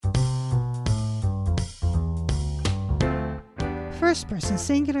First person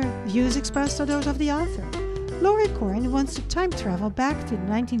singular, views expressed are those of the author. Laurie Corn wants to time travel back to the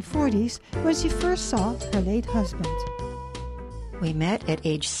 1940s when she first saw her late husband. We met at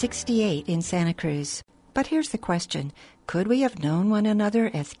age 68 in Santa Cruz. But here's the question. Could we have known one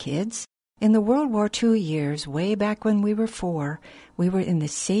another as kids? In the World War II years, way back when we were 4, we were in the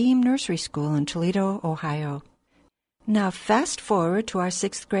same nursery school in Toledo, Ohio. Now fast forward to our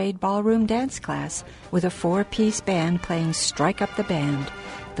 6th grade ballroom dance class with a 4-piece band playing Strike Up the Band.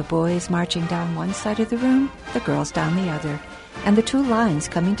 The boys marching down one side of the room, the girls down the other, and the two lines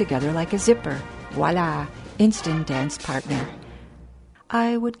coming together like a zipper. Voila! Instant dance partner.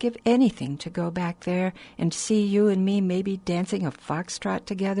 I would give anything to go back there and see you and me maybe dancing a foxtrot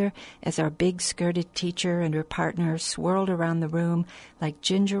together as our big-skirted teacher and her partner swirled around the room like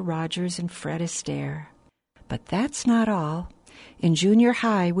Ginger Rogers and Fred Astaire. But that's not all. In junior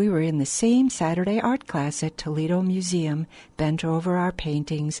high, we were in the same Saturday art class at Toledo Museum, bent over our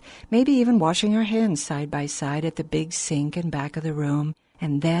paintings, maybe even washing our hands side by side at the big sink in back of the room.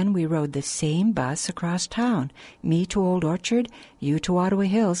 And then we rode the same bus across town, me to Old Orchard, you to Ottawa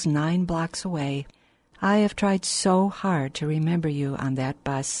Hills 9 blocks away. I have tried so hard to remember you on that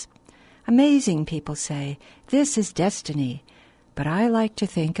bus. Amazing, people say. This is destiny. But I like to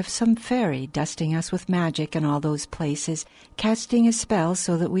think of some fairy dusting us with magic in all those places, casting a spell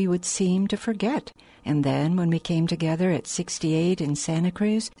so that we would seem to forget. And then, when we came together at 68 in Santa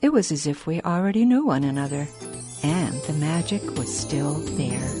Cruz, it was as if we already knew one another. And the magic was still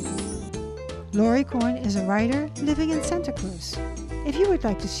there. Laurie Corn is a writer living in Santa Cruz. If you would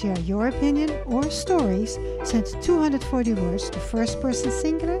like to share your opinion or stories, send 240 words to first-person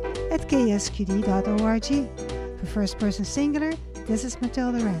singular at ksqd.org. For First Person Singular, this is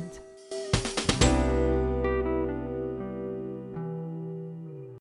Matilda Rand.